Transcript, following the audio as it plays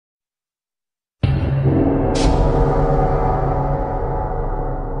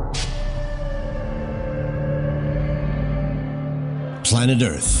Planet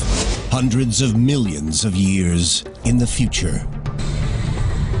Earth, hundreds of millions of years in the future.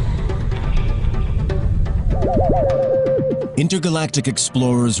 Intergalactic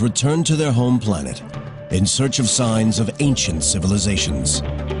explorers return to their home planet in search of signs of ancient civilizations.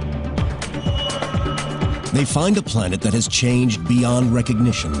 They find a planet that has changed beyond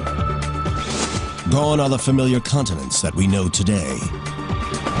recognition. Gone are the familiar continents that we know today.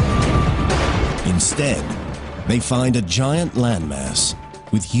 Instead, they find a giant landmass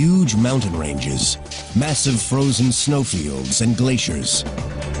with huge mountain ranges, massive frozen snowfields, and glaciers.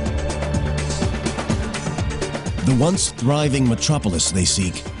 The once thriving metropolis they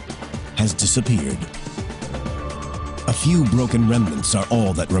seek has disappeared. A few broken remnants are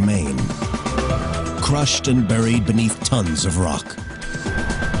all that remain, crushed and buried beneath tons of rock.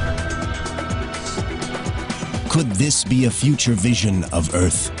 Could this be a future vision of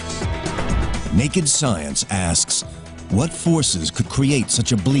Earth? Naked Science asks, what forces could create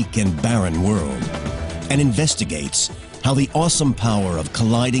such a bleak and barren world? And investigates how the awesome power of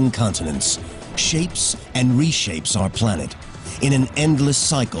colliding continents shapes and reshapes our planet in an endless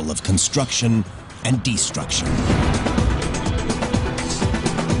cycle of construction and destruction.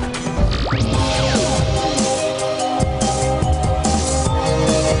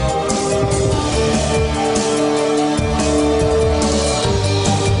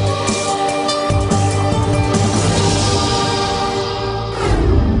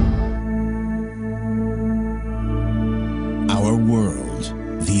 Our world,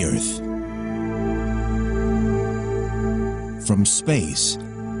 the Earth. From space,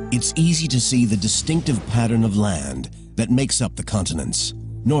 it's easy to see the distinctive pattern of land that makes up the continents: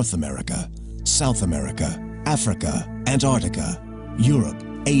 North America, South America, Africa, Antarctica, Europe,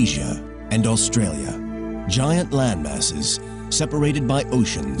 Asia, and Australia. Giant landmasses separated by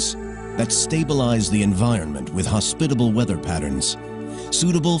oceans that stabilize the environment with hospitable weather patterns,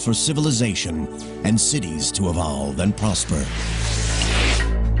 suitable for civilization and cities to evolve and prosper.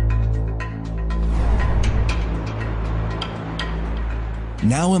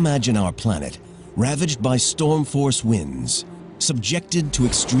 Now imagine our planet ravaged by storm force winds, subjected to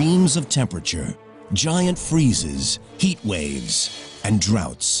extremes of temperature, giant freezes, heat waves, and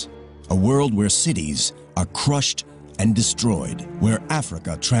droughts. A world where cities are crushed and destroyed, where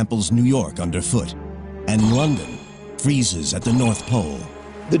Africa tramples New York underfoot, and London freezes at the North Pole.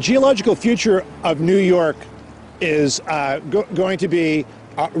 The geological future of New York is going to be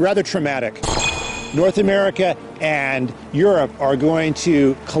rather traumatic. North America and Europe are going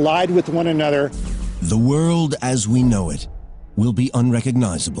to collide with one another. The world as we know it will be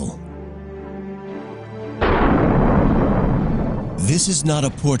unrecognizable. This is not a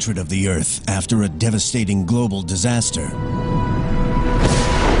portrait of the Earth after a devastating global disaster.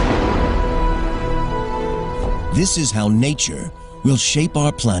 This is how nature will shape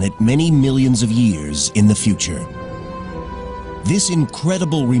our planet many millions of years in the future. This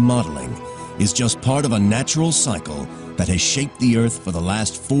incredible remodeling is just part of a natural cycle that has shaped the Earth for the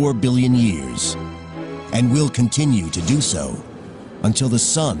last 4 billion years, and will continue to do so until the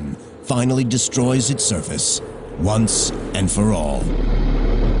sun finally destroys its surface once and for all.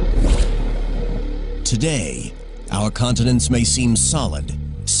 Today, our continents may seem solid,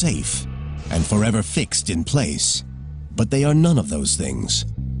 safe, and forever fixed in place, but they are none of those things.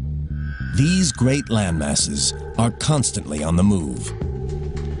 These great landmasses are constantly on the move.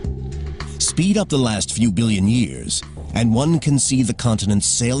 Speed up the last few billion years, and one can see the continents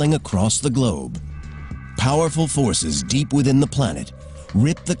sailing across the globe. Powerful forces deep within the planet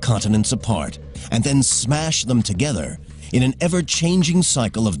rip the continents apart and then smash them together in an ever-changing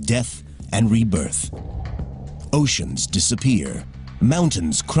cycle of death and rebirth. Oceans disappear,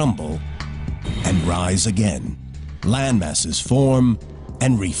 mountains crumble, and rise again. Landmasses form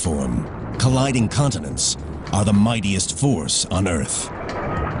and reform. Colliding continents are the mightiest force on Earth.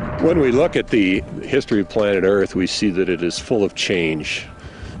 When we look at the history of planet Earth, we see that it is full of change.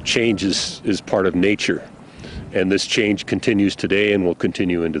 Change is part of nature, and this change continues today and will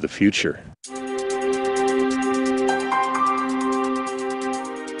continue into the future.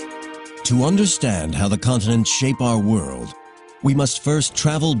 To understand how the continents shape our world, we must first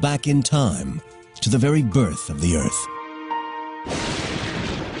travel back in time to the very birth of the Earth.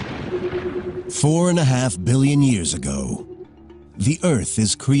 4.5 billion years ago, the Earth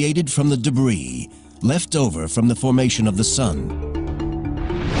is created from the debris left over from the formation of the Sun.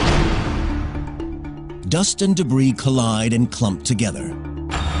 Dust and debris collide and clump together.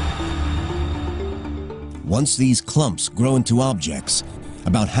 Once these clumps grow into objects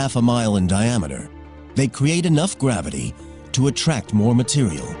about half a mile in diameter, they create enough gravity to attract more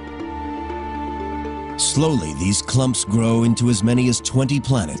material. Slowly, these clumps grow into as many as 20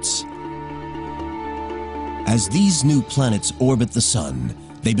 planets. As these new planets orbit the Sun,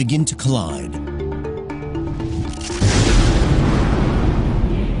 they begin to collide.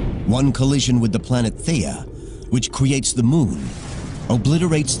 One collision with the planet Theia, which creates the Moon,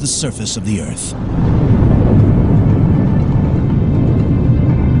 obliterates the surface of the Earth.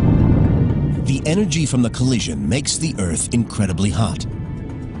 The energy from the collision makes the Earth incredibly hot.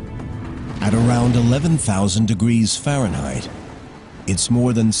 At around 11,000 degrees Fahrenheit, it's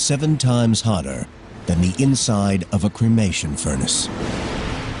more than 7 times hotter than the inside of a cremation furnace.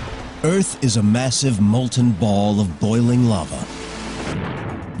 Earth is a massive molten ball of boiling lava.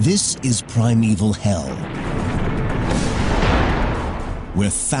 This is primeval hell, where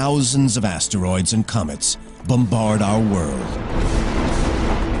thousands of asteroids and comets bombard our world.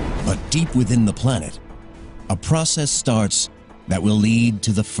 But deep within the planet, a process starts that will lead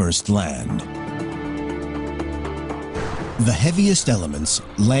to the first land. The heaviest elements,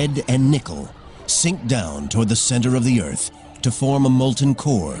 lead and nickel, sink down toward the center of the Earth to form a molten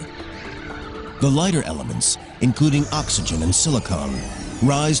core. The lighter elements, including oxygen and silicon,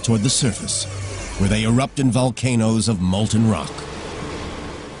 rise toward the surface, where they erupt in volcanoes of molten rock.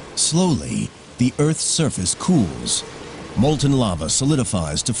 Slowly, the Earth's surface cools. Molten lava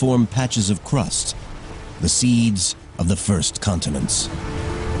solidifies to form patches of crust, the seeds of the first continents.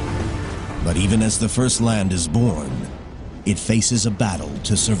 But even as the first land is born, it faces a battle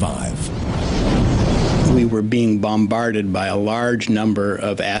to survive. We were being bombarded by a large number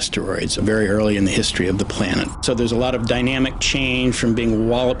of asteroids very early in the history of the planet. So there's a lot of dynamic change from being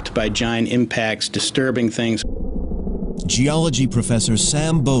walloped by giant impacts, disturbing things. Geology professor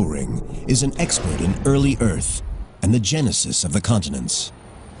Sam Bowring is an expert in early Earth and the genesis of the continents.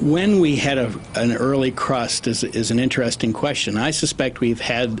 When we had an early crust is an interesting question. I suspect we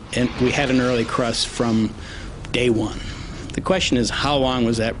had an early crust from day one. The question is, how long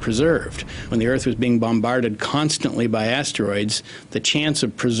was that preserved? When the Earth was being bombarded constantly by asteroids, the chance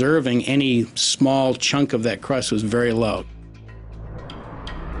of preserving any small chunk of that crust was very low.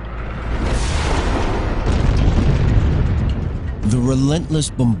 The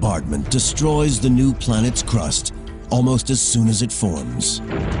relentless bombardment destroys the new planet's crust almost as soon as it forms.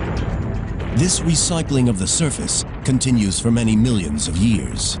 This recycling of the surface continues for many millions of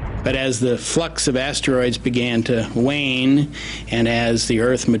years. But as the flux of asteroids began to wane, and as the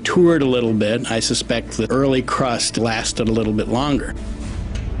Earth matured a little bit, I suspect the early crust lasted a little bit longer.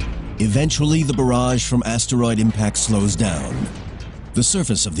 Eventually, the barrage from asteroid impact slows down. The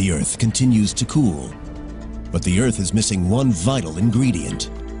surface of the Earth continues to cool. But the Earth is missing one vital ingredient: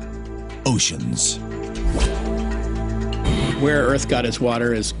 oceans. Where Earth got its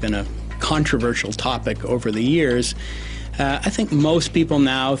water has been a controversial topic over the years. I think most people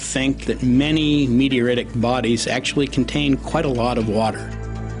now think that many meteoritic bodies actually contain quite a lot of water.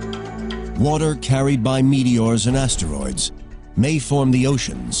 Water carried by meteors and asteroids may form the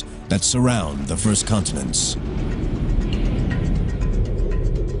oceans that surround the first continents.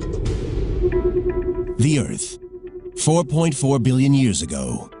 The Earth, 4.4 billion years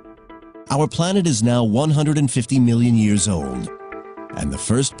ago. Our planet is now 150 million years old, and the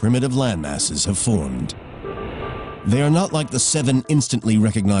first primitive landmasses have formed. They are not like the 7 instantly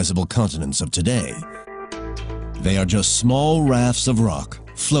recognizable continents of today. They are just small rafts of rock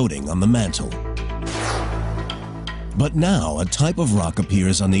floating on the mantle. But now a type of rock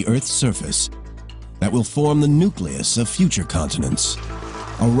appears on the Earth's surface that will form the nucleus of future continents.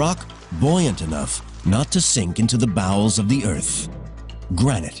 A rock buoyant enough not to sink into the bowels of the Earth.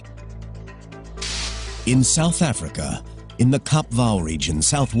 Granite. In South Africa, in the Kaapvaal region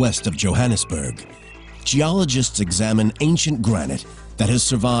southwest of Johannesburg, geologists examine ancient granite that has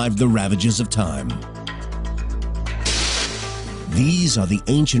survived the ravages of time. These are the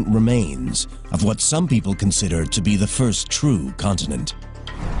ancient remains of what some people consider to be the first true continent.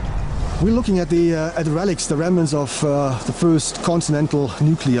 We're looking at the relics, the remnants of the first continental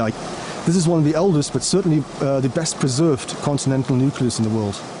nuclei. This is one of the oldest, but certainly the best preserved continental nucleus in the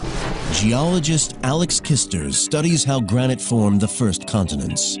world. Geologist Alex Kisters studies how granite formed the first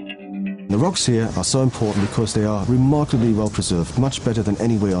continents. The rocks here are so important because they are remarkably well preserved, much better than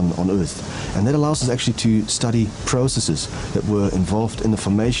anywhere on Earth. And that allows us actually to study processes that were involved in the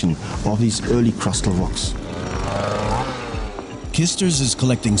formation of these early crustal rocks. Kisters is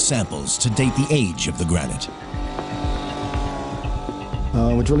collecting samples to date the age of the granite.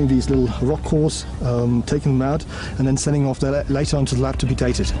 We're drilling these little rock cores, taking them out, and then sending off that later onto the lab to be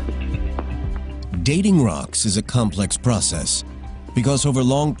dated. Dating rocks is a complex process because over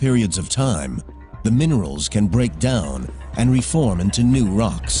long periods of time, the minerals can break down and reform into new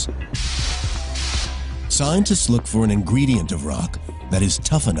rocks. Scientists look for an ingredient of rock that is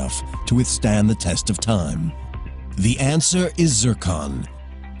tough enough to withstand the test of time. The answer is zircon,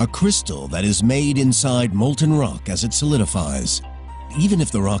 a crystal that is made inside molten rock as it solidifies. Even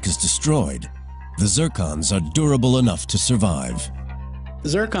if the rock is destroyed, the zircons are durable enough to survive.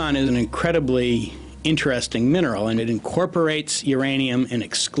 Zircon is an incredibly interesting mineral, and it incorporates uranium and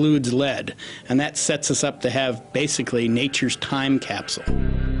excludes lead, and that sets us up to have basically nature's time capsule.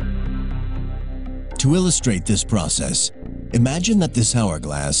 To illustrate this process, imagine that this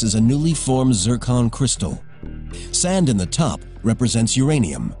hourglass is a newly formed zircon crystal. Sand in the top represents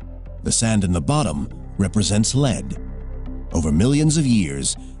uranium. The sand in the bottom represents lead. Over millions of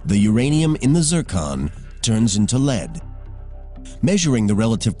years, the uranium in the zircon turns into lead. Measuring the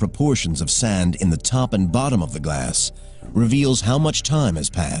relative proportions of sand in the top and bottom of the glass reveals how much time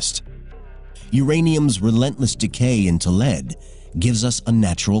has passed. Uranium's relentless decay into lead gives us a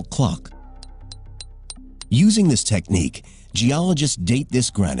natural clock. Using this technique, geologists date this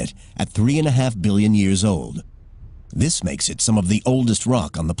granite at 3.5 billion years old. This makes it some of the oldest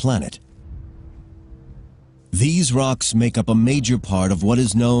rock on the planet. These rocks make up a major part of what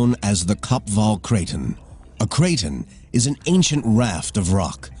is known as the Kapval Craton. A craton is an ancient raft of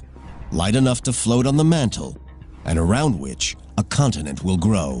rock, light enough to float on the mantle, and around which a continent will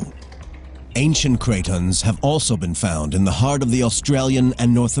grow. Ancient cratons have also been found in the heart of the Australian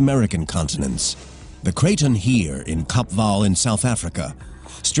and North American continents. The craton here in Kapval in South Africa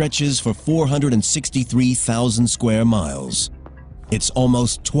stretches for 463,000 square miles. It's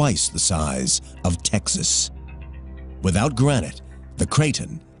almost twice the size of Texas. Without granite, the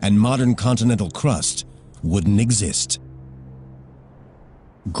craton and modern continental crust wouldn't exist.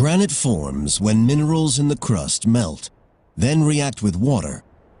 Granite forms when minerals in the crust melt, then react with water,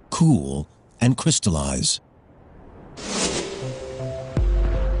 cool, and crystallize.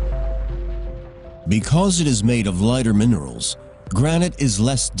 Because it is made of lighter minerals, granite is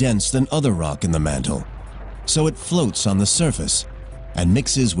less dense than other rock in the mantle, so it floats on the surface and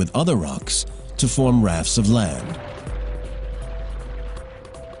mixes with other rocks to form rafts of land.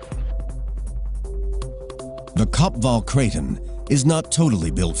 The Kapval Craton is not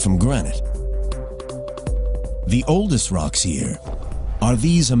totally built from granite. The oldest rocks here are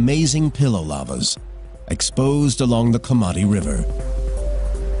these amazing pillow lavas exposed along the Komati River.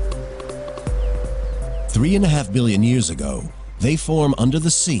 3.5 billion years ago, they form under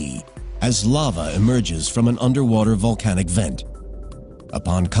the sea as lava emerges from an underwater volcanic vent.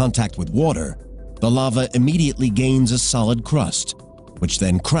 Upon contact with water, the lava immediately gains a solid crust, which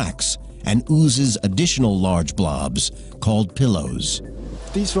then cracks and oozes additional large blobs called pillows.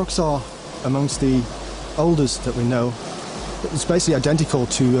 These rocks are amongst the oldest that we know. It's basically identical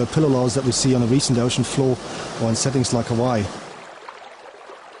to pillow lavas that we see on the recent ocean floor or in settings like Hawaii.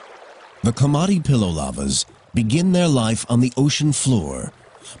 The Komati pillow lavas begin their life on the ocean floor,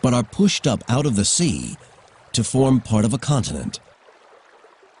 but are pushed up out of the sea to form part of a continent.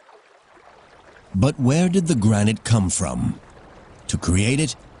 But where did the granite come from? To create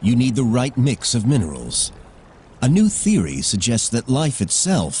it, you need the right mix of minerals. A new theory suggests that life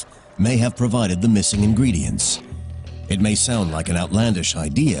itself may have provided the missing ingredients. It may sound like an outlandish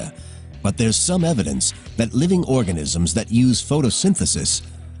idea, but there's some evidence that living organisms that use photosynthesis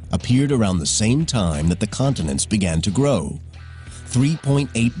appeared around the same time that the continents began to grow,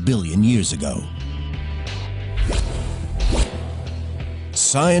 3.8 billion years ago.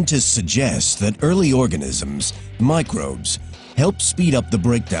 Scientists suggest that early organisms, microbes, help speed up the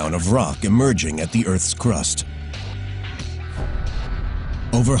breakdown of rock emerging at the Earth's crust.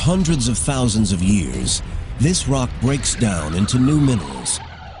 Over hundreds of thousands of years, this rock breaks down into new minerals,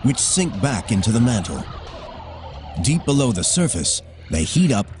 which sink back into the mantle. Deep below the surface, they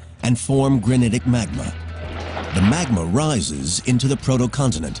heat up and form granitic magma. The magma rises into the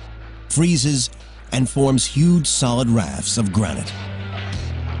protocontinent, freezes, and forms huge solid rafts of granite.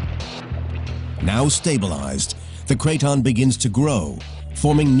 Now stabilized, the craton begins to grow,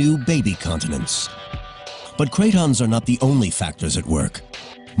 forming new baby continents. But cratons are not the only factors at work.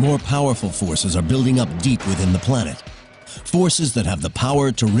 More powerful forces are building up deep within the planet. Forces that have the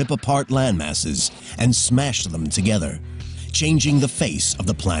power to rip apart landmasses and smash them together, changing the face of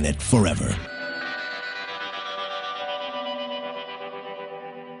the planet forever.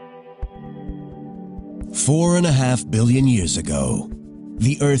 Four and a half billion years ago,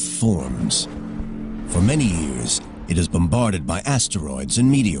 the Earth forms. For many years, it is bombarded by asteroids and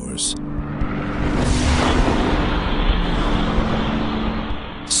meteors.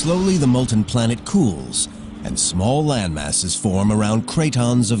 Slowly, the molten planet cools, and small landmasses form around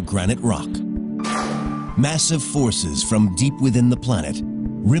cratons of granite rock. Massive forces from deep within the planet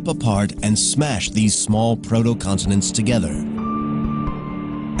rip apart and smash these small proto-continents together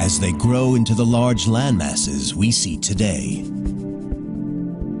as they grow into the large landmasses we see today.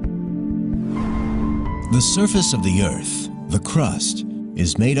 The surface of the Earth, the crust,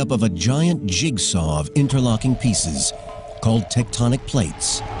 is made up of a giant jigsaw of interlocking pieces called tectonic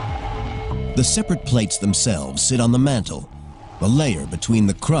plates. The separate plates themselves sit on the mantle, the layer between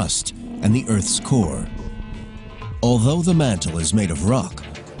the crust and the Earth's core. Although the mantle is made of rock,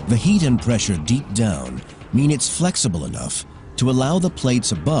 the heat and pressure deep down mean it's flexible enough to allow the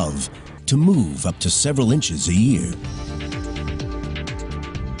plates above to move up to several inches a year.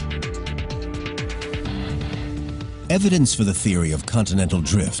 Evidence for the theory of continental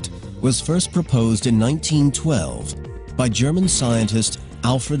drift was first proposed in 1912 by German scientist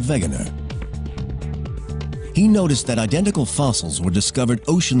Alfred Wegener. He noticed that identical fossils were discovered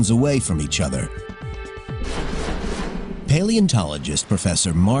oceans away from each other. Paleontologist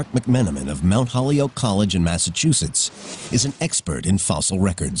Professor Mark McMenamin of Mount Holyoke College in Massachusetts is an expert in fossil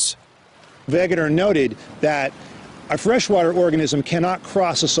records. Wegener noted that a freshwater organism cannot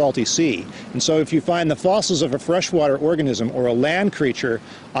cross a salty sea. And so if you find the fossils of a freshwater organism or a land creature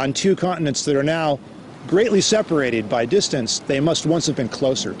on two continents that are now greatly separated by distance, they must once have been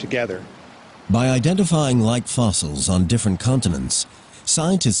closer together. By identifying like fossils on different continents,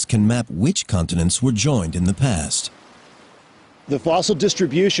 scientists can map which continents were joined in the past. The fossil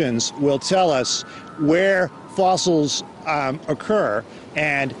distributions will tell us where fossils occur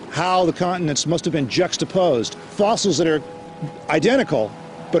and how the continents must have been juxtaposed. Fossils that are identical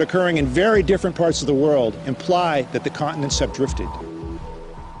but occurring in very different parts of the world imply that the continents have drifted.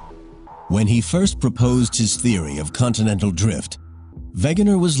 When he first proposed his theory of continental drift,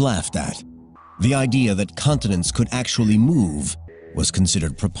 Wegener was laughed at. The idea that continents could actually move was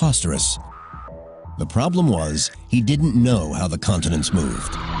considered preposterous. The problem was, he didn't know how the continents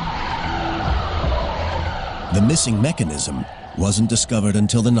moved. The missing mechanism wasn't discovered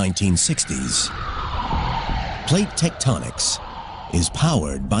until the 1960s. Plate tectonics is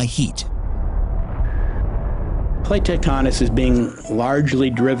powered by heat. Plate tectonics is being largely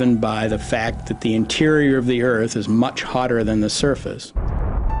driven by the fact that the interior of the Earth is much hotter than the surface.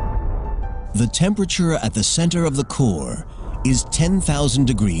 The temperature at the center of the core is 10,000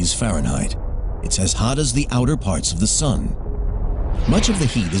 degrees Fahrenheit. It's as hot as the outer parts of the sun. Much of the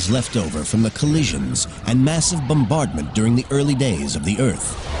heat is left over from the collisions and massive bombardment during the early days of the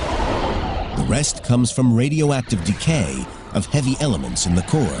Earth. The rest comes from radioactive decay of heavy elements in the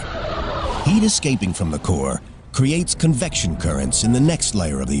core. Heat escaping from the core creates convection currents in the next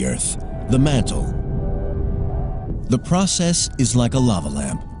layer of the Earth, the mantle. The process is like a lava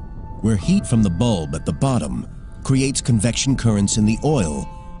lamp, where heat from the bulb at the bottom creates convection currents in the oil,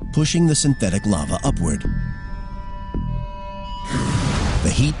 pushing the synthetic lava upward. The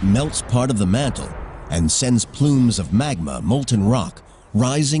heat melts part of the mantle and sends plumes of magma, molten rock,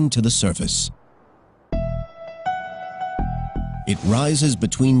 rising to the surface. It rises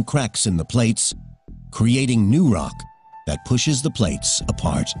between cracks in the plates, creating new rock that pushes the plates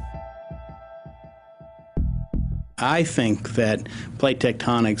apart. I think that plate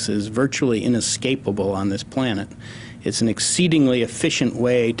tectonics is virtually inescapable on this planet. It's an exceedingly efficient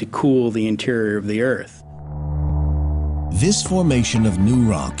way to cool the interior of the Earth. This formation of new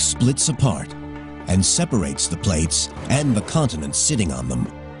rock splits apart and separates the plates and the continents sitting on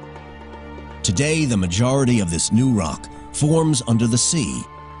them. Today, the majority of this new rock forms under the sea,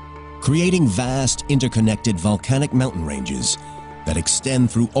 creating vast interconnected volcanic mountain ranges that extend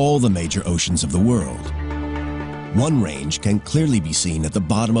through all the major oceans of the world. One range can clearly be seen at the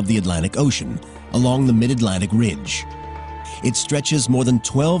bottom of the Atlantic Ocean, along the Mid-Atlantic Ridge. It stretches more than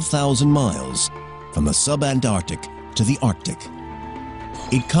 12,000 miles from the subantarctic to the Arctic.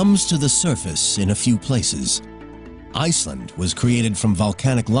 It comes to the surface in a few places. Iceland was created from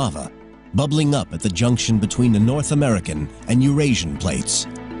volcanic lava, bubbling up at the junction between the North American and Eurasian plates.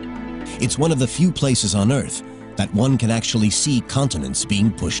 It's one of the few places on Earth that one can actually see continents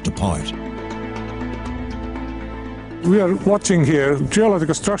being pushed apart. We are watching here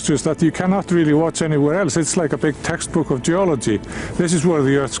geological structures that you cannot really watch anywhere else. It's like a big textbook of geology. This is where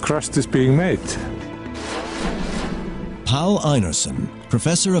the Earth's crust is being made. Paul Einarsson,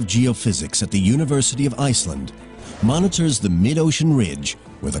 professor of geophysics at the University of Iceland, monitors the mid-ocean ridge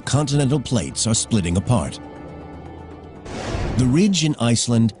where the continental plates are splitting apart. The ridge in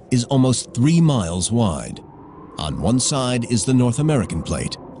Iceland is almost 3 miles wide. On one side is the North American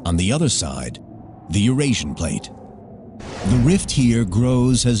plate, on the other side, the Eurasian plate. The rift here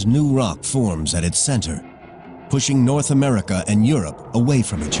grows as new rock forms at its center, pushing North America and Europe away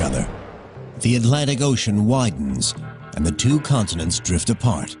from each other. The Atlantic Ocean widens, and the two continents drift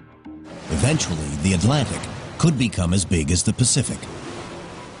apart. Eventually, the Atlantic could become as big as the Pacific.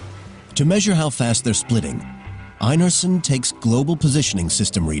 To measure how fast they're splitting, ʻŌːrthn takes global positioning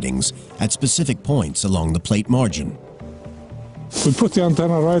system readings at specific points along the plate margin. We put the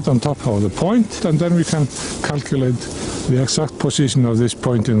antenna right on top of the point, and then we can calculate the exact position of this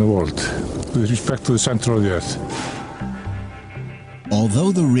point in the world with respect to the center of the Earth.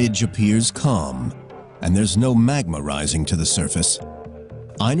 Although the ridge appears calm and there's no magma rising to the surface,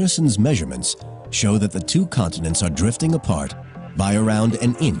 ʻŌːrth's measurements show that the two continents are drifting apart by around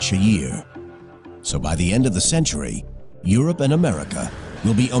an inch a year. So by the end of the century, Europe and America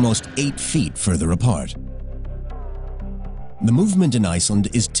will be almost 8 feet further apart. The movement in Iceland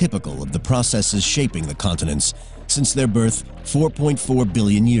is typical of the processes shaping the continents since their birth 4.4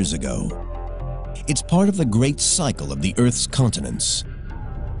 billion years ago. It's part of the great cycle of the Earth's continents.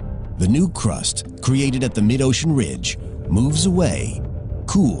 The new crust, created at the mid-ocean ridge, moves away,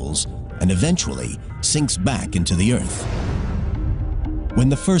 cools, and eventually sinks back into the Earth. When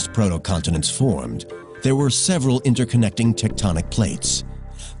the first proto-continents formed, there were several interconnecting tectonic plates,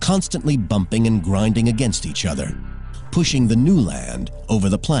 constantly bumping and grinding against each other, pushing the new land over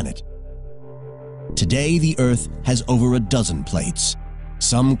the planet. Today, the Earth has over a dozen plates,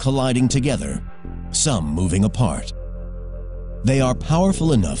 some colliding together, some moving apart. They are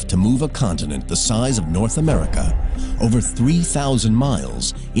powerful enough to move a continent the size of North America over 3,000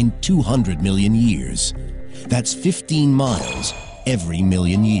 miles in 200 million years. That's 15 miles every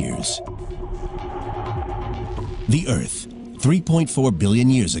million years. The Earth, 3.4 billion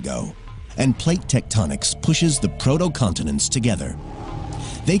years ago, and plate tectonics pushes the proto-continents together.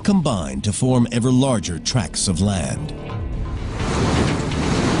 They combine to form ever larger tracts of land.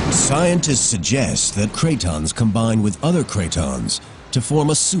 Scientists suggest that cratons combine with other cratons to form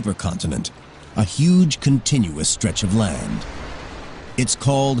a supercontinent, a huge continuous stretch of land. It's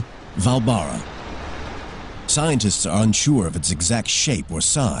called Hvalbára. Scientists are unsure of its exact shape or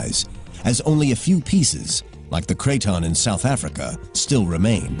size, as only a few pieces, like the craton in South Africa, still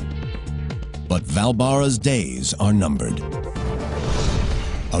remain. But Hvalbára's days are numbered.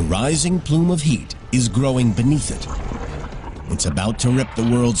 A rising plume of heat is growing beneath it. It's about to rip the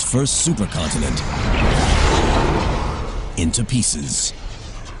world's first supercontinent into pieces.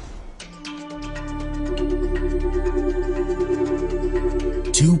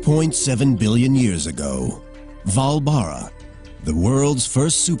 $2.7 billion years ago, Hvalbára, the world's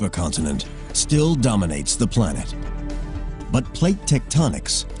first supercontinent, still dominates the planet. But plate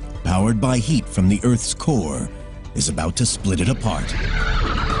tectonics, powered by heat from the Earth's core, is about to split it apart.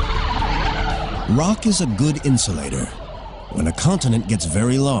 Rock is a good insulator. When a continent gets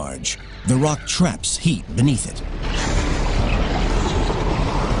very large, the rock traps heat beneath it.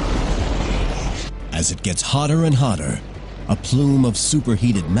 As it gets hotter and hotter, a plume of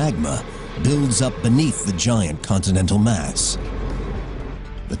superheated magma builds up beneath the giant continental mass.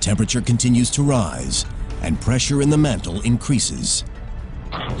 The temperature continues to rise, and pressure in the mantle increases.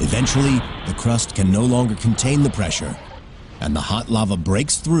 Eventually, the crust can no longer contain the pressure, and the hot lava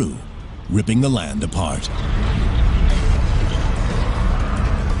breaks through, ripping the land apart.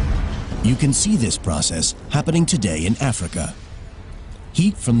 You can see this process happening today in Africa.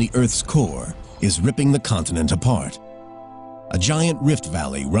 Heat from the Earth's core is ripping the continent apart. A giant rift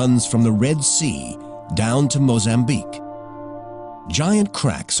valley runs from the Red Sea down to Mozambique. Giant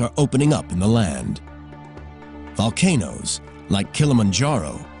cracks are opening up in the land. Volcanoes, like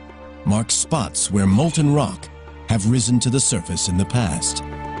Kilimanjaro, mark spots where molten rock have risen to the surface in the past.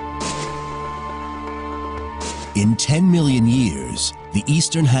 In 10 million years, the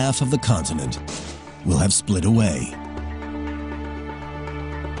eastern half of the continent will have split away.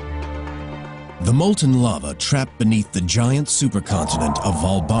 The molten lava trapped beneath the giant supercontinent of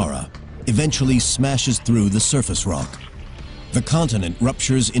Hvalbára eventually smashes through the surface rock. The continent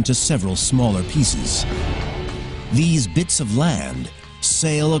ruptures into several smaller pieces. These bits of land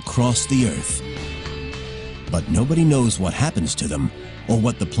sail across the Earth. But nobody knows what happens to them or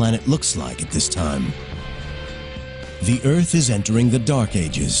what the planet looks like at this time. The Earth is entering the Dark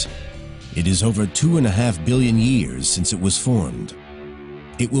Ages. It is over 2.5 billion years since it was formed.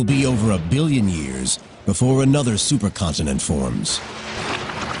 It will be over 1 billion years before another supercontinent forms.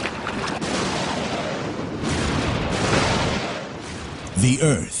 The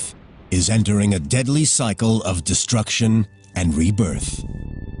Earth is entering a deadly cycle of destruction and rebirth.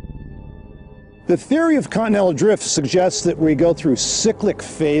 The theory of continental drift suggests that we go through cyclic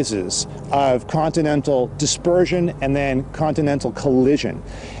phases of continental dispersion and then continental collision.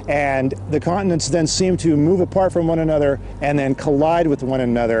 And the continents then seem to move apart from one another and then collide with one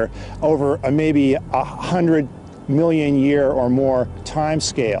another over maybe 100 million year or more time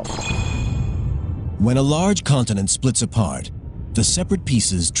scale. When a large continent splits apart, the separate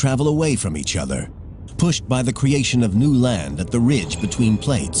pieces travel away from each other, pushed by the creation of new land at the ridge between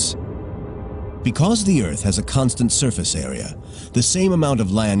plates. Because the Earth has a constant surface area, the same amount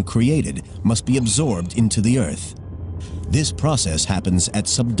of land created must be absorbed into the Earth. This process happens at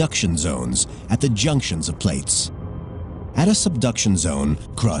subduction zones at the junctions of plates. At a subduction zone,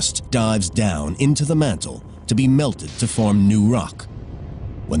 crust dives down into the mantle to be melted to form new rock.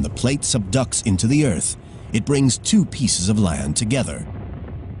 When the plate subducts into the Earth, it brings two pieces of land together.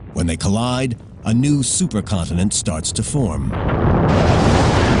 When they collide, a new supercontinent starts to form.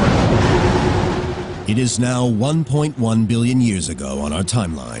 It is now 1.1 billion years ago on our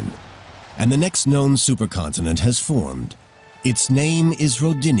timeline, and the next known supercontinent has formed. Its name is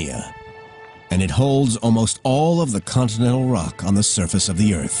Rodinia, and it holds almost all of the continental rock on the surface of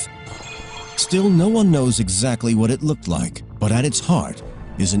the Earth. Still, no one knows exactly what it looked like, but at its heart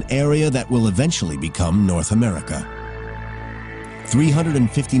is an area that will eventually become North America.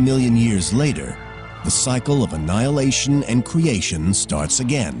 350 million years later, the cycle of annihilation and creation starts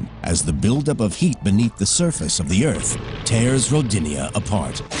again as the buildup of heat beneath the surface of the Earth tears Rodinia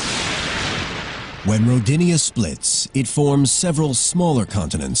apart. When Rodinia splits, it forms several smaller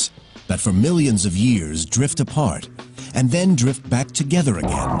continents that for millions of years drift apart and then drift back together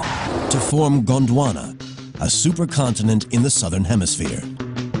again to form Gondwana, a supercontinent in the southern hemisphere.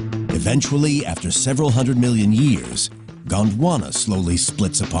 Eventually, after several hundred million years, Gondwana slowly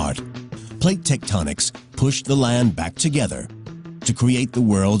splits apart. Plate tectonics pushed the land back together to create the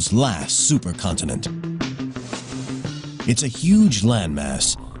world's last supercontinent. It's a huge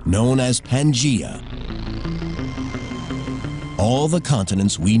landmass known as Pangaea. All the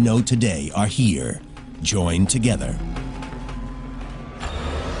continents we know today are here, joined together.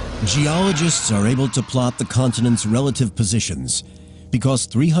 Geologists are able to plot the continents' relative positions because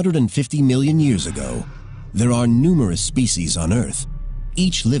 350 million years ago, there are numerous species on Earth,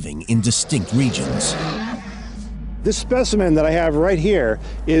 each living in distinct regions. This specimen that I have right here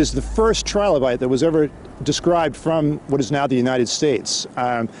is the first trilobite that was ever described from what is now the United States.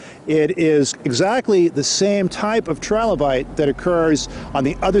 It is exactly the same type of trilobite that occurs on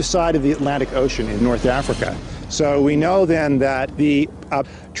the other side of the Atlantic Ocean in North Africa. So we know then that the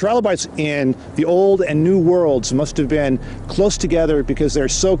trilobites in the old and new worlds must have been close together because they're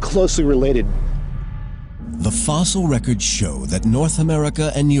so closely related. The fossil records show that North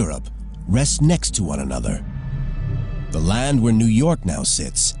America and Europe rest next to one another. The land where New York now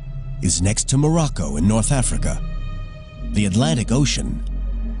sits is next to Morocco in North Africa. The Atlantic Ocean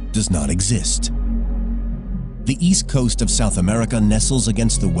does not exist. The east coast of South America nestles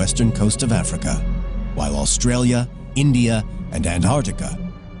against the western coast of Africa, while Australia, India, and Antarctica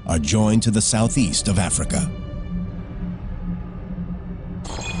are joined to the southeast of Africa.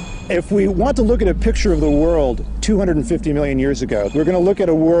 If we want to look at a picture of the world 250 million years ago, we're going to look at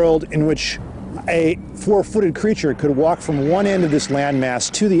a world in which a four-footed creature could walk from one end of this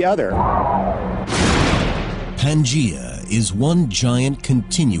landmass to the other. Pangaea is one giant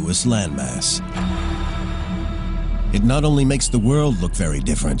continuous landmass. It not only makes the world look very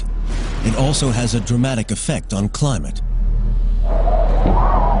different, it also has a dramatic effect on climate.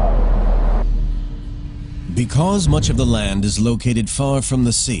 Because much of the land is located far from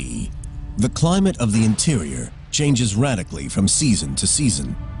the sea, the climate of the interior changes radically from season to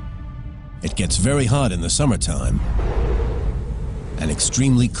season. It gets very hot in the summertime and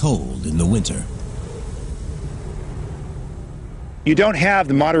extremely cold in the winter. You don't have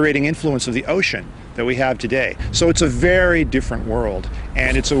the moderating influence of the ocean that we have today. So it's a very different world,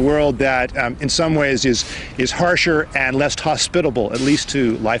 and it's a world that in some ways is harsher and less hospitable, at least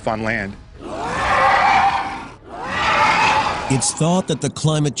to life on land. It's thought that the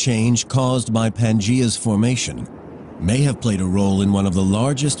climate change caused by Pangaea's formation may have played a role in one of the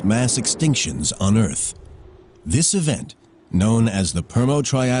largest mass extinctions on Earth. This event, known as the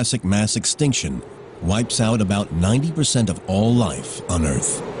Permo-Triassic mass extinction, wipes out about 90% of all life on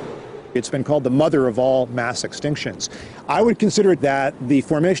Earth. It's been called the mother of all mass extinctions. I would consider that the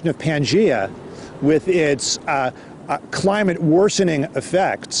formation of Pangaea, with its climate worsening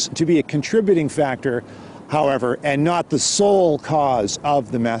effects, to be a contributing factor, however, and not the sole cause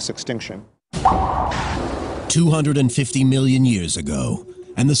of the mass extinction. 250 million years ago,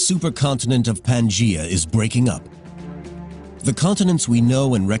 and the supercontinent of Pangaea is breaking up. The continents we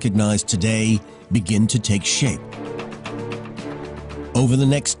know and recognize today begin to take shape. Over the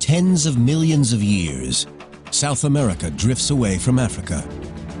next tens of millions of years, South America drifts away from Africa,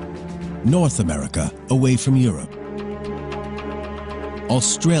 North America away from Europe.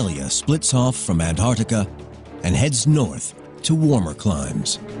 Australia splits off from Antarctica, and heads north to warmer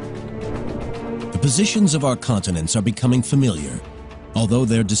climes. The positions of our continents are becoming familiar, although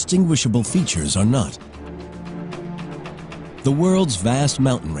their distinguishable features are not. The world's vast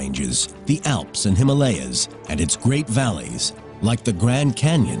mountain ranges, the Alps and Himalayas, and its great valleys, like the Grand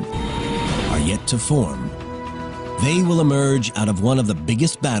Canyon, are yet to form. They will emerge out of one of the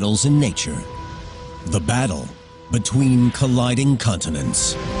biggest battles in nature, the battle between colliding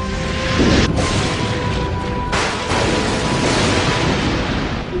continents.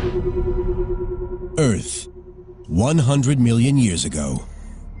 Earth, 100 million years ago.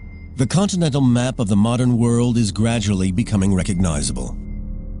 The continental map of the modern world is gradually becoming recognizable.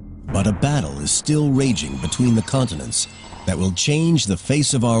 But a battle is still raging between the continents that will change the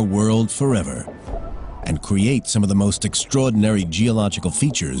face of our world forever and create some of the most extraordinary geological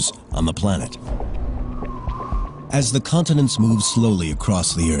features on the planet. As the continents move slowly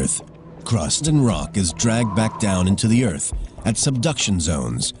across the Earth, crust and rock is dragged back down into the Earth at subduction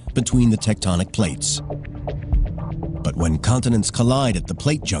zones between the tectonic plates. But when continents collide at the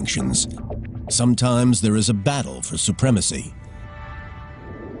plate junctions, sometimes there is a battle for supremacy.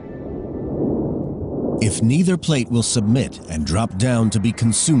 If neither plate will submit and drop down to be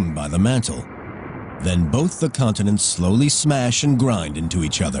consumed by the mantle, then both the continents slowly smash and grind into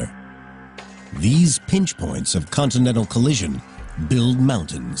each other. These pinch points of continental collision build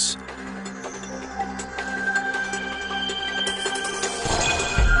mountains.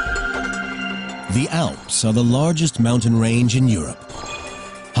 The Alps are the largest mountain range in Europe.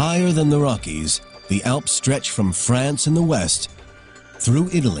 Higher than the Rockies, the Alps stretch from France in the west through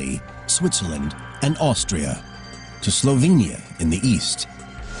Italy, Switzerland, and Austria to Slovenia in the east.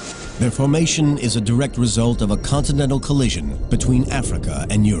 Their formation is a direct result of a continental collision between Africa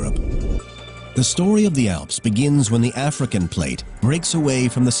and Europe. The story of the Alps begins when the African plate breaks away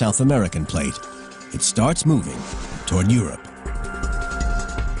from the South American plate. It starts moving toward Europe.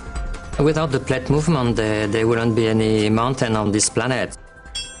 Without the plate movement, there wouldn't be any mountain on this planet.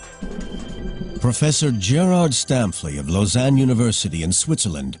 Professor Gerard Stamfli of Lausanne University in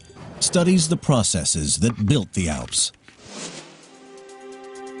Switzerland studies the processes that built the Alps.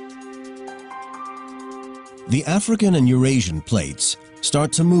 The African and Eurasian plates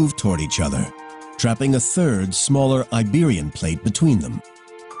start to move toward each other, trapping a third, smaller Iberian plate between them.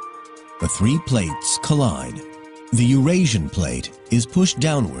 The three plates collide. The Eurasian plate is pushed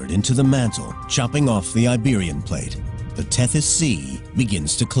downward into the mantle, chopping off the Iberian plate. The Tethys Sea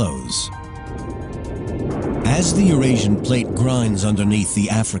begins to close. As the Eurasian plate grinds underneath the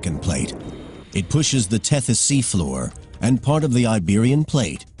African plate, it pushes the Tethys Sea floor and part of the Iberian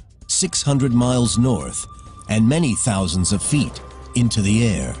plate 600 miles north and many thousands of feet into the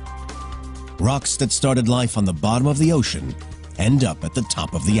air. Rocks that started life on the bottom of the ocean end up at the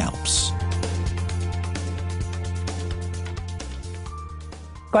top of the Alps.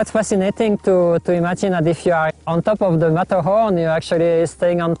 Quite fascinating to imagine that if you are on top of the Matterhorn, you're actually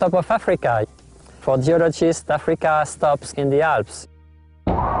staying on top of Africa. For geologists, Africa stops in the Alps.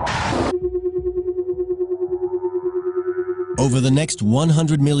 Over the next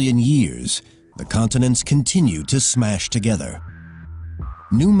 100 million years, the continents continue to smash together.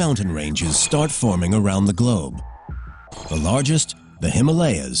 New mountain ranges start forming around the globe. The largest, the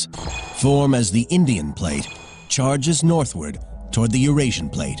Himalayas, form as the Indian plate charges northward toward the Eurasian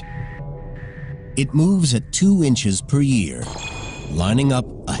plate. It moves at 2 inches per year, lining up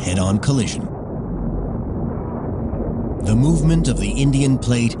a head-on collision. The movement of the Indian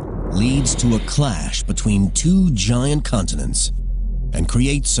plate leads to a clash between two giant continents and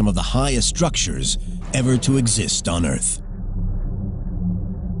creates some of the highest structures ever to exist on Earth.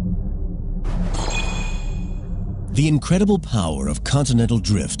 The incredible power of continental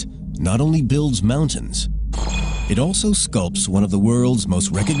drift not only builds mountains, it also sculpts one of the world's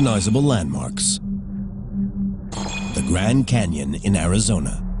most recognizable landmarks, the Grand Canyon in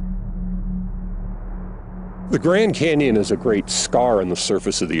Arizona. The Grand Canyon is a great scar on the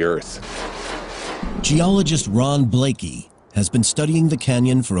surface of the Earth. Geologist Ron Blakey has been studying the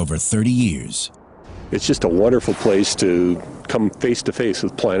canyon for over 30 years. It's just a wonderful place to come face to face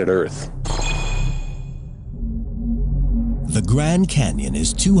with planet Earth. The Grand Canyon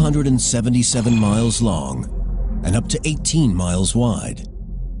is 277 miles long and up to 18 miles wide.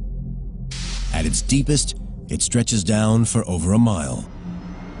 At its deepest, it stretches down for over a mile.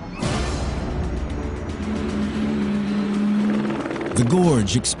 The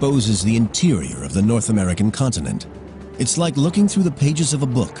gorge exposes the interior of the North American continent. It's like looking through the pages of a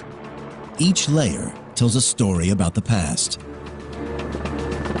book. Each layer tells a story about the past.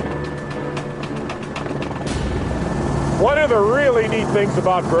 One of the really neat things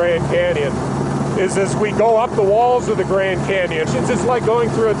about Grand Canyon is as we go up the walls of the Grand Canyon, it's just like going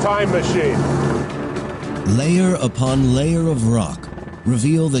through a time machine. Layer upon layer of rock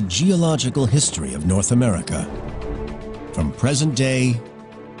reveal the geological history of North America, from present day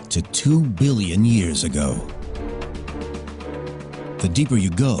to 2 billion years ago. The deeper you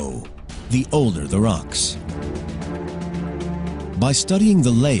go, the older the rocks. By studying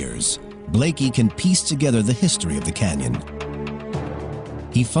the layers, Blakey can piece together the history of the canyon.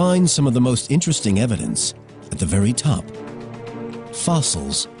 He finds some of the most interesting evidence at the very top: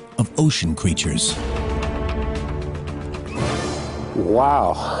 fossils of ocean creatures.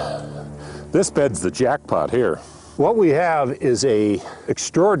 Wow, this bed's the jackpot here. What we have is an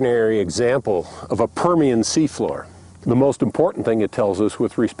extraordinary example of a Permian seafloor. The most important thing it tells us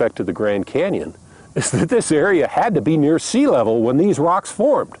with respect to the Grand Canyon is that this area had to be near sea level when these rocks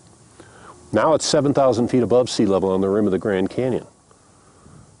formed. Now it's 7,000 feet above sea level on the rim of the Grand Canyon.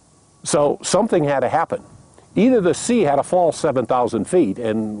 So something had to happen. Either the sea had to fall 7,000 feet,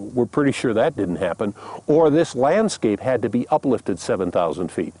 and we're pretty sure that didn't happen, or this landscape had to be uplifted 7,000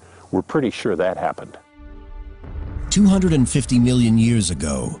 feet. We're pretty sure that happened. 250 million years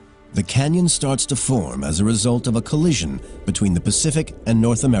ago, the canyon starts to form as a result of a collision between the Pacific and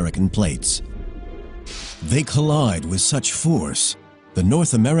North American plates. They collide with such force, the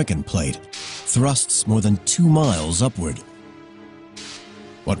North American plate thrusts more than 2 miles upward.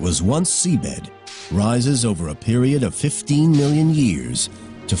 What was once seabed rises over a period of 15 million years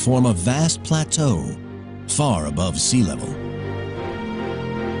to form a vast plateau far above sea level.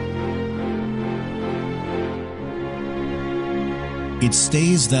 It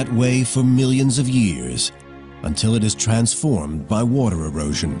stays that way for millions of years until it is transformed by water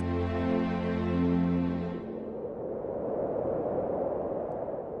erosion.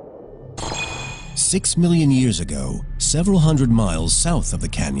 Six million years ago, several hundred miles south of the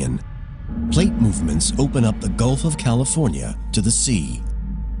canyon, plate movements open up the Gulf of California to the sea.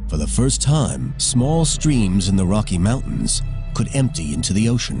 For the first time, small streams in the Rocky Mountains could empty into the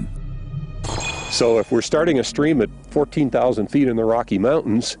ocean. So if we're starting a stream at 14,000 feet in the Rocky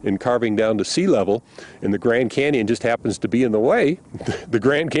Mountains and carving down to sea level, and the Grand Canyon just happens to be in the way, the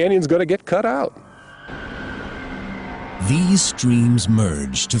Grand Canyon's going to get cut out. These streams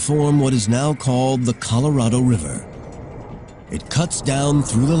merge to form what is now called the Colorado River. It cuts down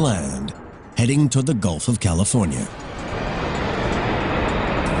through the land, heading toward the Gulf of California.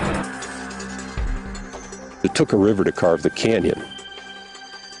 It took a river to carve the canyon.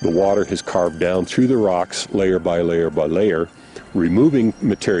 The water has carved down through the rocks layer by layer by layer, removing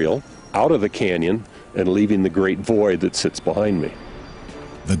material out of the canyon and leaving the great void that sits behind me.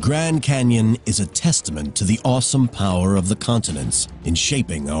 The Grand Canyon is a testament to the awesome power of the continents in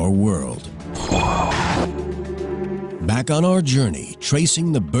shaping our world. Back on our journey,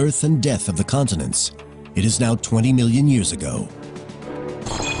 tracing the birth and death of the continents, it is now 20 million years ago.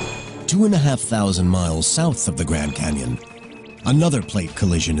 2,500 miles south of the Grand Canyon, another plate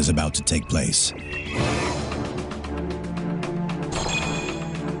collision is about to take place.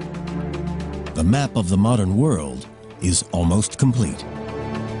 The map of the modern world is almost complete.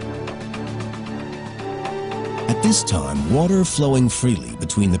 At this time, water flowing freely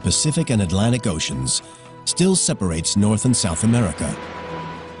between the Pacific and Atlantic Oceans still separates North and South America.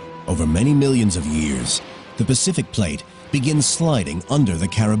 Over many millions of years, the Pacific plate begins sliding under the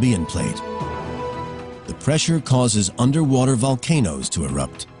Caribbean plate. The pressure causes underwater volcanoes to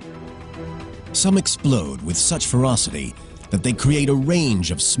erupt. Some explode with such ferocity that they create a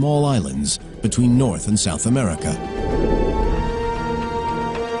range of small islands between North and South America.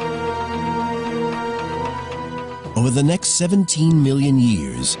 Over the next 17 million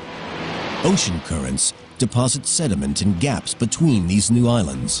years, ocean currents deposit sediment in gaps between these new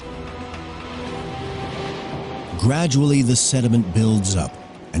islands. Gradually, the sediment builds up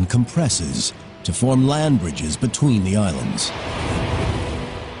and compresses to form land bridges between the islands.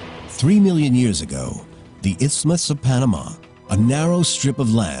 3 million years ago, the Isthmus of Panama, a narrow strip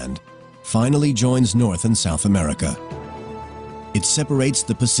of land, finally joins North and South America. It separates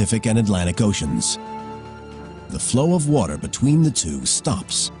the Pacific and Atlantic Oceans. The flow of water between the two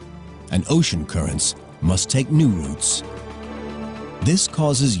stops, and ocean currents must take new routes. This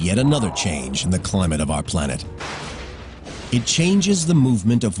causes yet another change in the climate of our planet. It changes the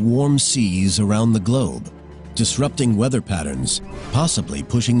movement of warm seas around the globe, disrupting weather patterns, possibly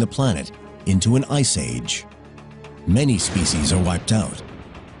pushing the planet into an ice age. Many species are wiped out.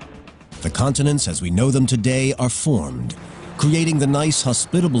 The continents as we know them today are formed, creating the nice,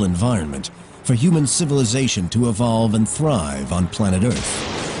 hospitable environment for human civilization to evolve and thrive on planet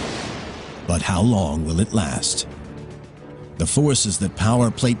Earth. But how long will it last? The forces that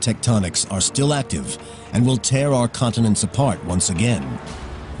power plate tectonics are still active and will tear our continents apart once again.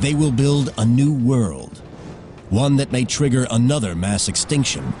 They will build a new world, one that may trigger another mass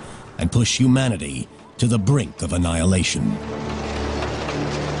extinction and push humanity to the brink of annihilation.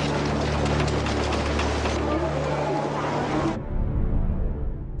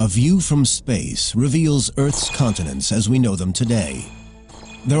 A view from space reveals Earth's continents as we know them today.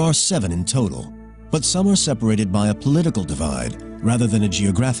 There are 7 in total, but some are separated by a political divide rather than a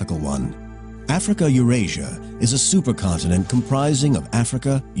geographical one. Africa-Eurasia is a supercontinent comprising of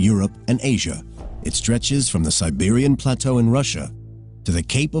Africa, Europe, and Asia. It stretches from the Siberian Plateau in Russia to the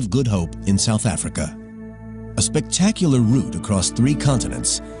Cape of Good Hope in South Africa. A spectacular route across 3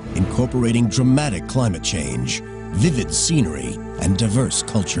 continents, incorporating dramatic climate change, vivid scenery, and diverse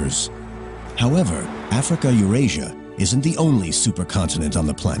cultures. However, Africa-Eurasia isn't the only supercontinent on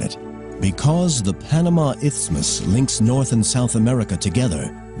the planet. Because the Panama Isthmus links North and South America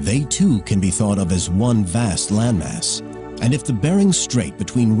together, they too can be thought of as one vast landmass. And if the Bering Strait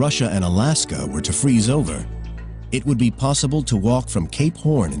between Russia and Alaska were to freeze over, it would be possible to walk from Cape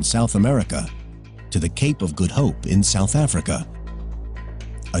Horn in South America to the Cape of Good Hope in South Africa.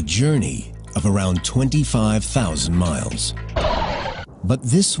 A journey of around 25,000 miles. But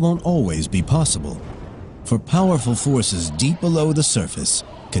this won't always be possible, for powerful forces deep below the surface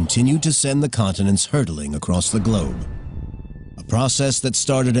continue to send the continents hurtling across the globe. A process that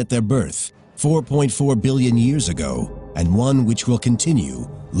started at their birth 4.4 billion years ago, and one which will continue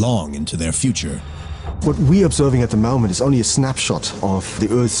long into their future. What we're observing at the moment is only a snapshot of the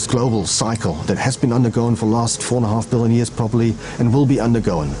Earth's global cycle that has been undergoing for the last 4.5 billion years probably, and will be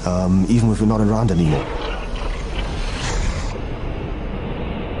undergoing, even if we're not around anymore.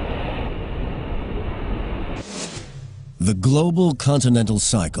 The global continental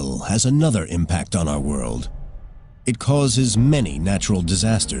cycle has another impact on our world. It causes many natural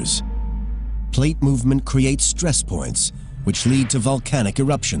disasters. Plate movement creates stress points, which lead to volcanic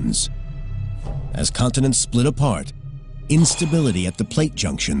eruptions. As continents split apart, instability at the plate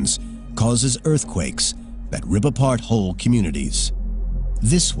junctions causes earthquakes that rip apart whole communities.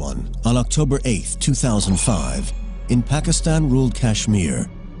 This one, on October 8, 2005, in Pakistan-ruled Kashmir,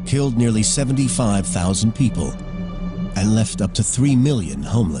 killed nearly 75,000 people and left up to 3 million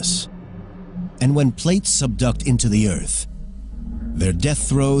homeless. And when plates subduct into the Earth, their death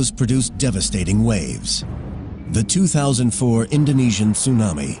throes produce devastating waves. The 2004 Indonesian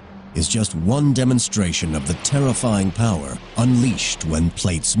tsunami is just one demonstration of the terrifying power unleashed when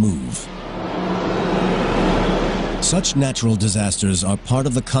plates move. Such natural disasters are part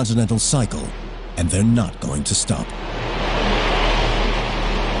of the continental cycle, and they're not going to stop.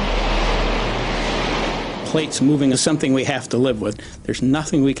 Plates moving is something we have to live with. There's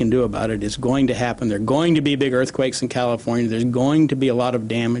nothing we can do about it. It's going to happen. There are going to be big earthquakes in California. There's going to be a lot of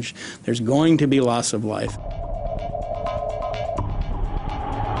damage. There's going to be loss of life.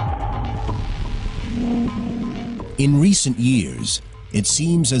 In recent years, it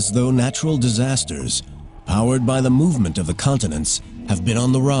seems as though natural disasters, powered by the movement of the continents, have been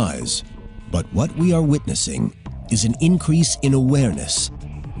on the rise. But what we are witnessing is an increase in awareness,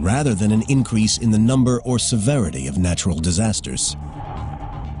 rather than an increase in the number or severity of natural disasters.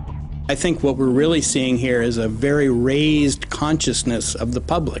 I think what we're really seeing here is a very raised consciousness of the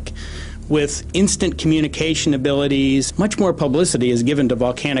public. With instant communication abilities, much more publicity is given to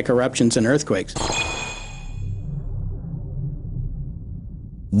volcanic eruptions and earthquakes.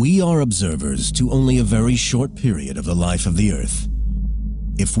 We are observers to only a very short period of the life of the Earth.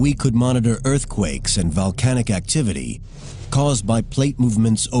 If we could monitor earthquakes and volcanic activity caused by plate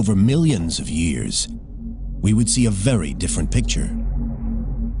movements over millions of years, we would see a very different picture.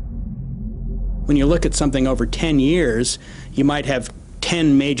 When you look at something over 10 years, you might have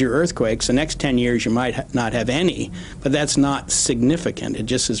 10 major earthquakes. The next 10 years you might not have any, but that's not significant. It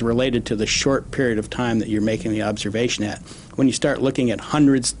just is related to the short period of time that you're making the observation at. When you start looking at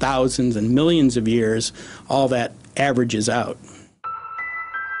hundreds, thousands, and millions of years, all that averages out.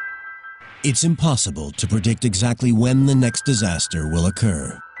 It's impossible to predict exactly when the next disaster will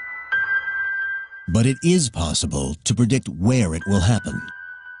occur. But it is possible to predict where it will happen.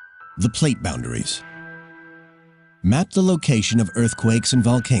 The plate boundaries. Map the location of earthquakes and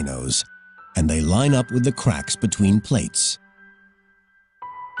volcanoes, and they line up with the cracks between plates.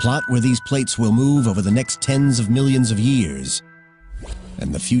 Plot where these plates will move over the next tens of millions of years,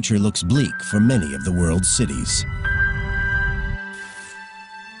 and the future looks bleak for many of the world's cities.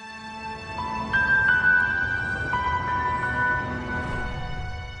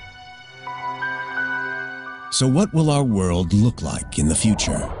 So what will our world look like in the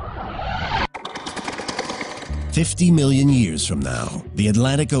future? 50 million years from now, the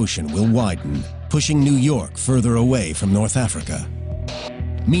Atlantic Ocean will widen, pushing New York further away from North Africa.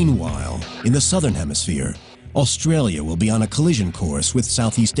 Meanwhile, in the southern hemisphere, Australia will be on a collision course with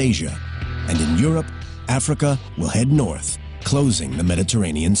Southeast Asia, and in Europe, Africa will head north, closing the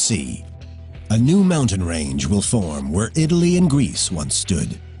Mediterranean Sea. A new mountain range will form where Italy and Greece once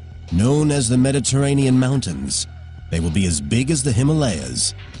stood. Known as the Mediterranean Mountains, they will be as big as the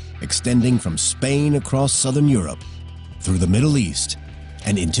Himalayas, extending from Spain across southern Europe, through the Middle East,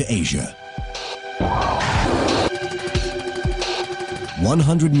 and into Asia.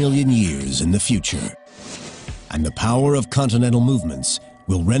 100 million years in the future, and the power of continental movements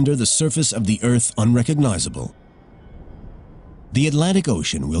will render the surface of the Earth unrecognizable. The Atlantic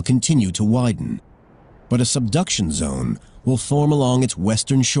Ocean will continue to widen, but a subduction zone will form along its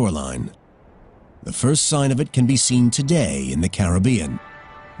western shoreline. The first sign of it can be seen today in the Caribbean,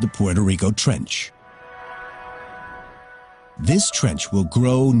 the Puerto Rico Trench. This trench will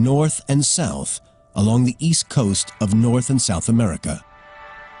grow north and south along the east coast of North and South America.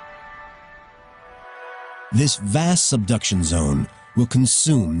 This vast subduction zone will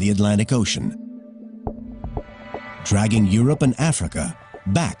consume the Atlantic Ocean, dragging Europe and Africa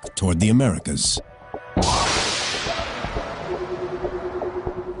back toward the Americas.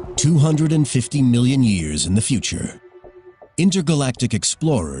 250 million years in the future, intergalactic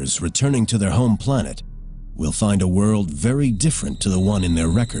explorers returning to their home planet will find a world very different to the one in their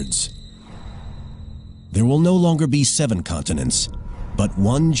records. There will no longer be 7 continents, but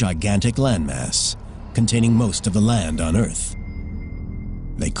one gigantic landmass containing most of the land on Earth.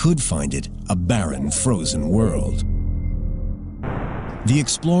 They could find it a barren, frozen world. The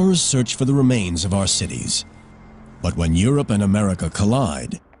explorers search for the remains of our cities, but when Europe and America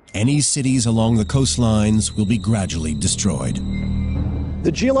collide, any cities along the coastlines will be gradually destroyed.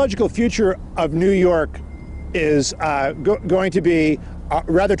 The geological future of New York is going to be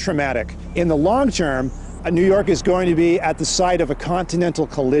rather traumatic. In the long term, New York is going to be at the site of a continental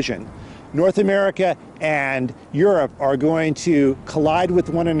collision. North America and Europe are going to collide with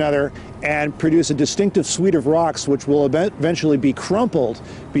one another and produce a distinctive suite of rocks which will eventually be crumpled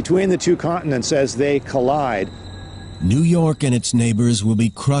between the two continents as they collide. New York and its neighbors will be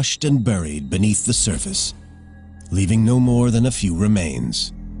crushed and buried beneath the surface, leaving no more than a few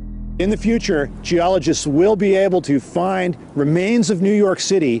remains. In the future, geologists will be able to find remains of New York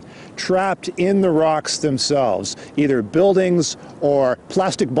City trapped in the rocks themselves, either buildings or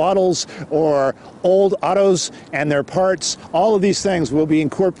plastic bottles or old autos and their parts. All of these things will be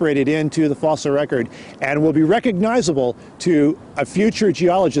incorporated into the fossil record and will be recognizable to a future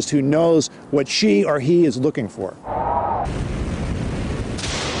geologist who knows what she or he is looking for.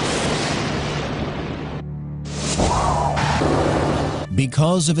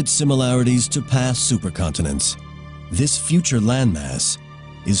 Because of its similarities to past supercontinents, this future landmass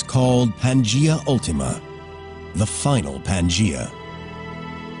is called Pangaea Ultima, the final Pangaea.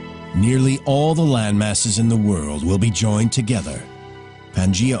 Nearly all the landmasses in the world will be joined together.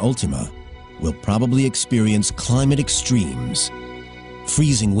 Pangaea Ultima will probably experience climate extremes,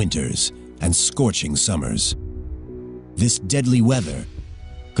 freezing winters and scorching summers. This deadly weather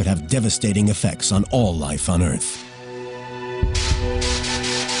could have devastating effects on all life on Earth.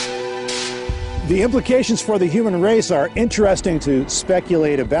 The implications for the human race are interesting to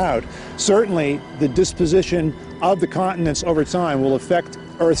speculate about. Certainly, the disposition of the continents over time will affect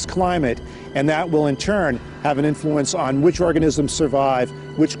Earth's climate, and that will in turn have an influence on which organisms survive,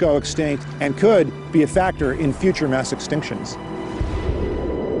 which go extinct, and could be a factor in future mass extinctions.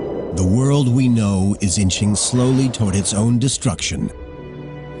 The world we know is inching slowly toward its own destruction.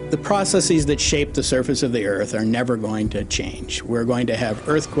 The processes that shape the surface of the Earth are never going to change. We're going to have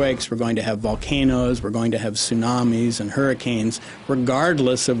earthquakes, we're going to have volcanoes, we're going to have tsunamis and hurricanes,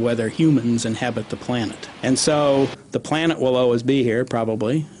 regardless of whether humans inhabit the planet. And so the planet will always be here,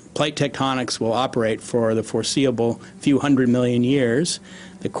 probably. Plate tectonics will operate for the foreseeable few 100 million years.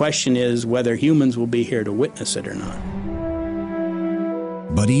 The question is whether humans will be here to witness it or not.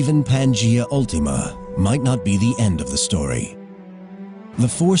 But even Pangaea Ultima might not be the end of the story. The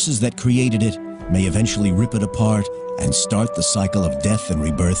forces that created it may eventually rip it apart and start the cycle of death and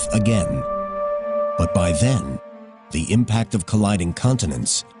rebirth again. But by then, the impact of colliding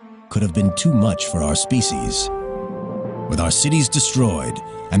continents could have been too much for our species. With our cities destroyed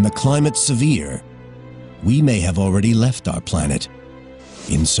and the climate severe, we may have already left our planet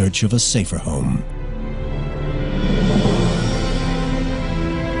in search of a safer home.